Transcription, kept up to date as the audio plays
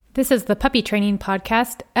This is the Puppy Training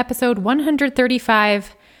Podcast, episode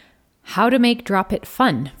 135, How to Make Drop It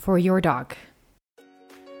Fun for Your Dog.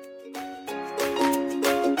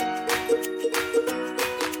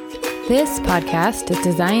 This podcast is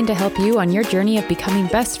designed to help you on your journey of becoming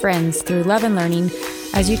best friends through love and learning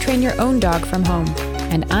as you train your own dog from home.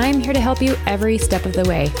 And I'm here to help you every step of the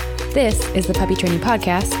way. This is the Puppy Training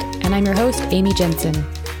Podcast, and I'm your host, Amy Jensen.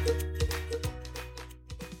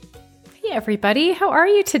 Hey everybody, how are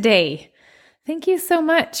you today? Thank you so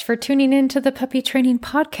much for tuning in to the Puppy Training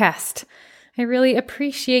Podcast. I really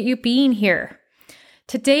appreciate you being here.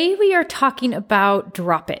 Today we are talking about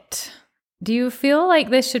Drop It. Do you feel like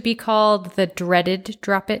this should be called the dreaded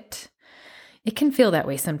Drop It? It can feel that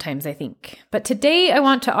way sometimes, I think. But today I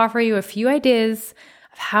want to offer you a few ideas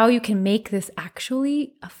of how you can make this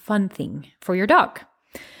actually a fun thing for your dog.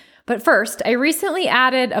 But first, I recently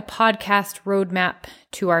added a podcast roadmap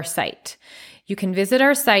to our site. You can visit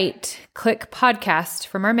our site, click podcast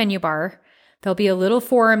from our menu bar. There'll be a little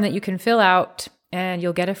form that you can fill out and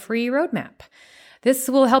you'll get a free roadmap. This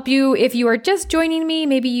will help you if you are just joining me.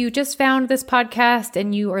 Maybe you just found this podcast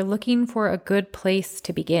and you are looking for a good place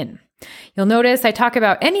to begin. You'll notice I talk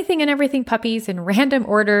about anything and everything puppies in random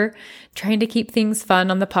order, trying to keep things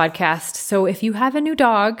fun on the podcast. So if you have a new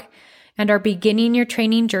dog and are beginning your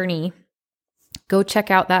training journey, go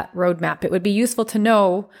check out that roadmap. It would be useful to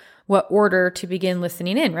know what order to begin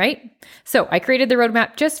listening in, right? So I created the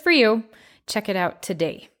roadmap just for you. Check it out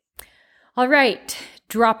today. All right,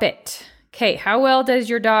 Drop It. Okay, how well does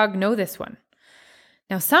your dog know this one?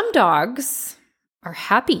 Now, some dogs are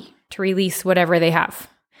happy to release whatever they have,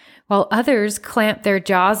 while others clamp their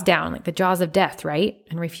jaws down, like the jaws of death, right?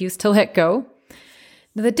 And refuse to let go.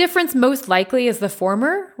 Now, the difference most likely is the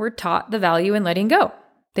former were taught the value in letting go.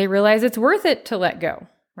 They realize it's worth it to let go,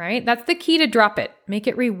 right? That's the key to Drop It. Make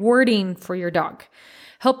it rewarding for your dog.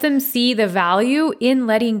 Help them see the value in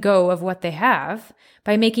letting go of what they have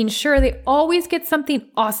by making sure they always get something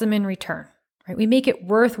awesome in return, right? We make it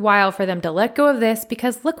worthwhile for them to let go of this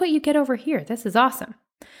because look what you get over here. This is awesome.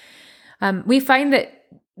 We find that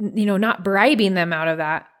not bribing them out of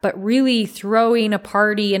that, but really throwing a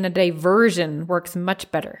party and a diversion works much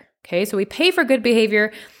better. Okay, so we pay for good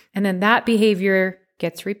behavior, and then that behavior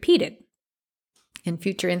gets repeated in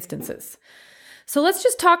future instances. So let's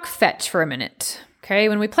just talk fetch for a minute. Okay,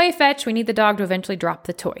 when we play fetch, we need the dog to eventually drop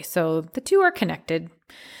the toy. So the two are connected.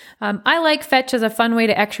 I like fetch as a fun way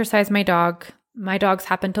to exercise my dog. My dogs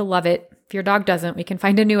happen to love it. If your dog doesn't, we can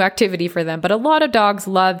find a new activity for them. But a lot of dogs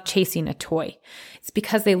love chasing a toy. It's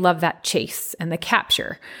because they love that chase and the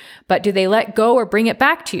capture. But do they let go or bring it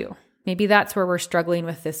back to you? Maybe that's where we're struggling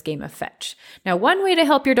with this game of fetch. Now, one way to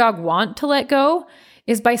help your dog want to let go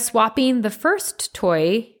is by swapping the first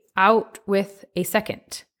toy out with a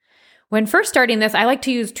second. When first starting this, I like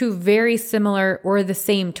to use two very similar or the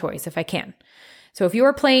same toys if I can. So if you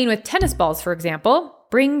are playing with tennis balls, for example,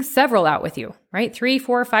 bring several out with you, right? 3,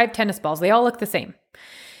 4, 5 tennis balls. They all look the same.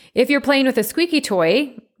 If you're playing with a squeaky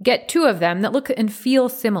toy, get 2 of them that look and feel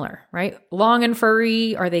similar, right? Long and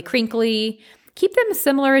furry. Are they crinkly? Keep them as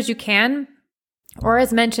similar as you can, or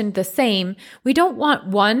as mentioned, the same. We don't want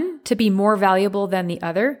one to be more valuable than the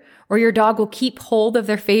other, or your dog will keep hold of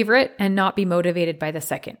their favorite and not be motivated by the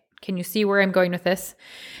second. Can you see where I'm going with this?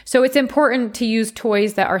 So it's important to use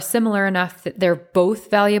toys that are similar enough that they're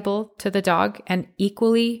both valuable to the dog and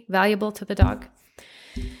equally valuable to the dog.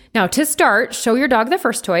 Now, to start, show your dog the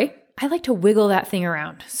first toy. I like to wiggle that thing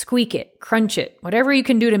around, squeak it, crunch it, whatever you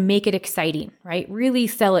can do to make it exciting, right? Really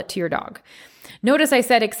sell it to your dog. Notice I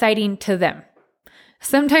said exciting to them.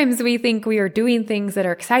 Sometimes we think we are doing things that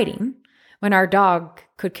are exciting when our dog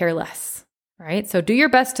could care less, right? So do your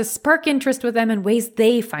best to spark interest with them in ways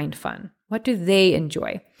they find fun. What do they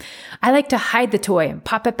enjoy? I like to hide the toy and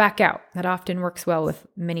pop it back out. That often works well with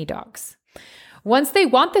many dogs. Once they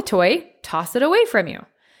want the toy, toss it away from you.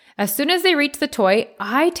 As soon as they reach the toy,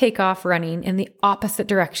 I take off running in the opposite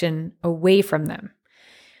direction away from them.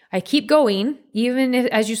 I keep going, even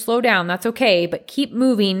as you slow down, that's okay, but keep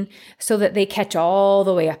moving so that they catch all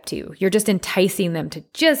the way up to you. You're just enticing them to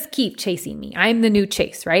just keep chasing me. I'm the new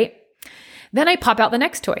chase, right? Then I pop out the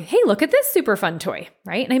next toy. Hey, look at this super fun toy,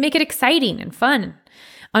 right? And I make it exciting and fun.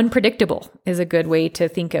 Unpredictable is a good way to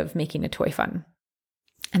think of making a toy fun.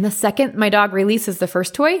 And the second my dog releases the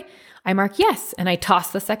first toy, I mark yes, and I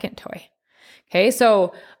toss the second toy. Okay,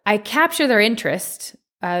 so I capture their interest.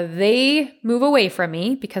 They move away from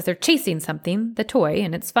me because they're chasing something, the toy,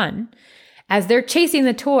 and it's fun. As they're chasing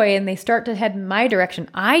the toy and they start to head in my direction,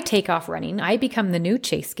 I take off running. I become the new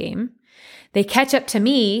chase game. They catch up to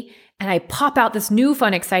me, and I pop out this new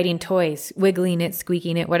fun, exciting toy, wiggling it,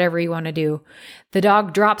 squeaking it, whatever you want to do. The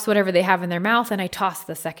dog drops whatever they have in their mouth, and I toss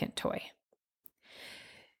the second toy.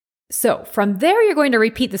 So from there, you're going to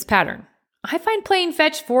repeat this pattern. I find playing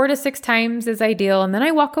fetch 4 to 6 times is ideal, and then I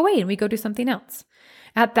walk away and we go do something else.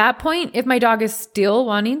 At that point, if my dog is still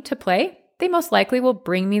wanting to play, they most likely will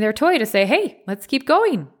bring me their toy to say, hey, let's keep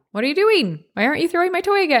going. What are you doing? Why aren't you throwing my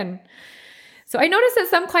toy again? So I noticed that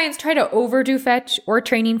some clients try to overdo fetch, or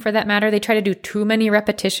training for that matter. They try to do too many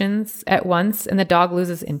repetitions at once and the dog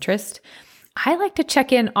loses interest. I like to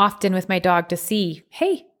check in often with my dog to see,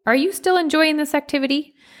 hey, are you still enjoying this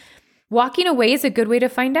activity? Walking away is a good way to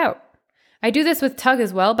find out. I do this with tug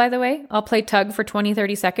as well, by the way. I'll play tug for 20,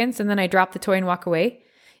 30 seconds and then I drop the toy and walk away.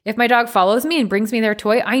 If my dog follows me and brings me their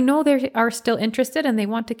toy, I know they are still interested and they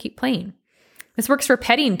want to keep playing. This works for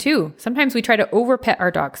petting too. Sometimes we try to over pet our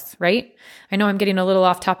dogs, right? I know I'm getting a little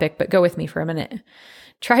off topic, but go with me for a minute.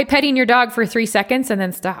 Try petting your dog for 3 seconds and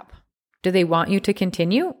then stop. Do they want you to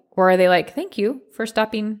continue? Or are they like, thank you for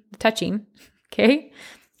stopping the touching? Okay.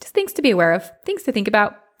 Just things to be aware of, things to think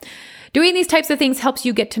about. Doing these types of things helps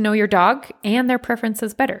you get to know your dog and their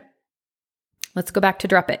preferences better. Let's go back to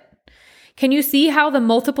drop it. Can you see how the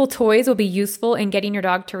multiple toys will be useful in getting your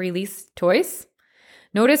dog to release toys?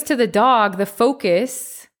 Notice to the dog, the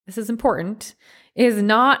focus, this is important, is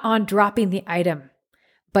not on dropping the item,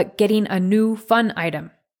 but getting a new fun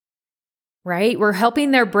item, right? We're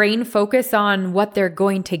helping their brain focus on what they're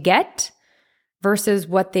going to get versus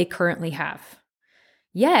what they currently have.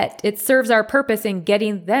 Yet it serves our purpose in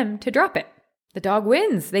getting them to drop it. The dog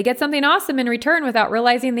wins. They get something awesome in return without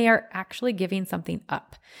realizing they are actually giving something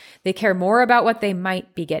up. They care more about what they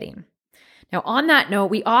might be getting. Now, on that note,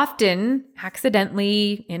 we often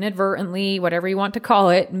accidentally, inadvertently, whatever you want to call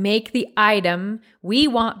it, make the item we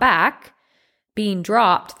want back, being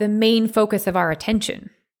dropped, the main focus of our attention,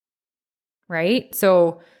 right?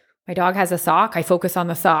 So my dog has a sock, I focus on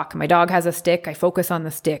the sock. My dog has a stick, I focus on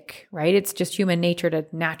the stick, right? It's just human nature to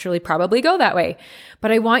naturally probably go that way.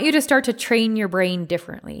 But I want you to start to train your brain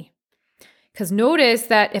differently. Because notice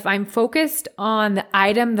that if I'm focused on the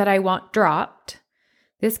item that I want dropped,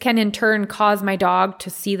 this can in turn cause my dog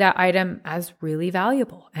to see that item as really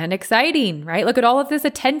valuable and exciting, right? Look at all of this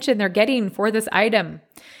attention they're getting for this item.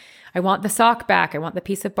 I want the sock back. I want the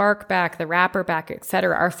piece of bark back, the wrapper back,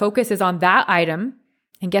 etc. Our focus is on that item.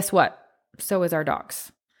 And guess what? So is our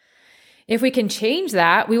dog's. If we can change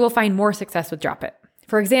that, we will find more success with drop it.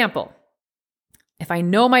 For example, if I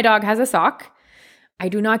know my dog has a sock, I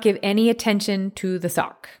do not give any attention to the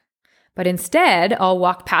sock. But instead, I'll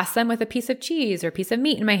walk past them with a piece of cheese or a piece of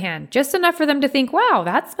meat in my hand, just enough for them to think, wow,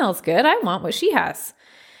 that smells good. I want what she has.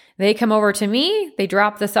 They come over to me, they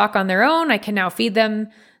drop the sock on their own. I can now feed them,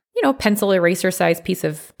 pencil eraser sized piece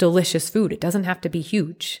of delicious food. It doesn't have to be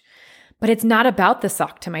huge, but it's not about the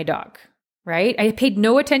sock to my dog, right? I paid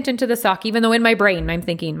no attention to the sock, even though in my brain, I'm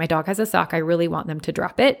thinking my dog has a sock. I really want them to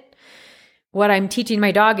drop it. What I'm teaching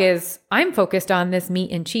my dog is I'm focused on this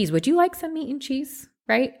meat and cheese. Would you like some meat and cheese?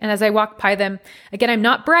 Right? And as I walk by them, again, I'm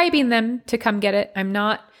not bribing them to come get it. I'm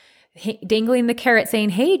not dangling the carrot saying,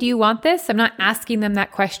 hey, do you want this? I'm not asking them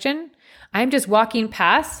that question. I'm just walking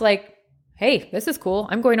past like, hey, this is cool.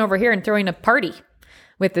 I'm going over here and throwing a party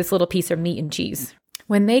with this little piece of meat and cheese.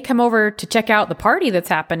 When they come over to check out the party that's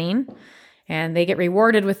happening and they get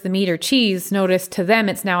rewarded with the meat or cheese, notice to them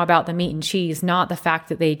it's now about the meat and cheese, not the fact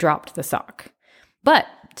that they dropped the sock. But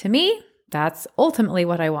to me, that's ultimately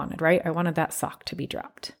what I wanted, right? I wanted that sock to be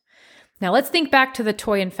dropped. Now let's think back to the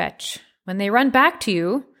toy and fetch. When they run back to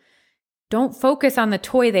you, don't focus on the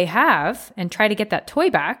toy they have and try to get that toy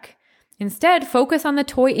back. Instead, focus on the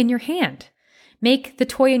toy in your hand. Make the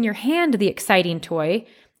toy in your hand the exciting toy.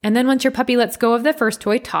 And then once your puppy lets go of the first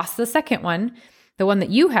toy, toss the second one, the one that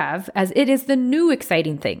you have, as it is the new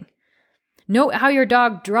exciting thing. Note how your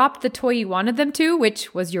dog dropped the toy you wanted them to,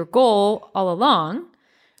 which was your goal all along.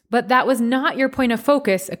 But that was not your point of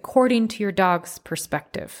focus according to your dog's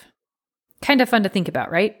perspective. Kind of fun to think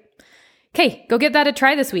about, right? Okay, go give that a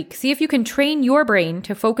try this week. See if you can train your brain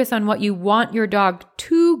to focus on what you want your dog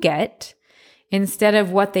to get instead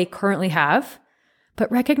of what they currently have.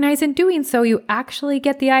 But recognize in doing so, you actually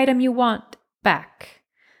get the item you want back.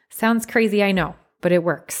 Sounds crazy, I know, but it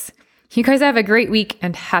works. You guys have a great week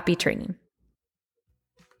and happy training.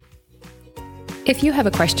 If you have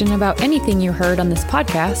a question about anything you heard on this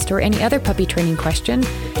podcast or any other puppy training question,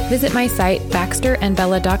 visit my site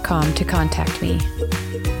baxterandbella.com to contact me.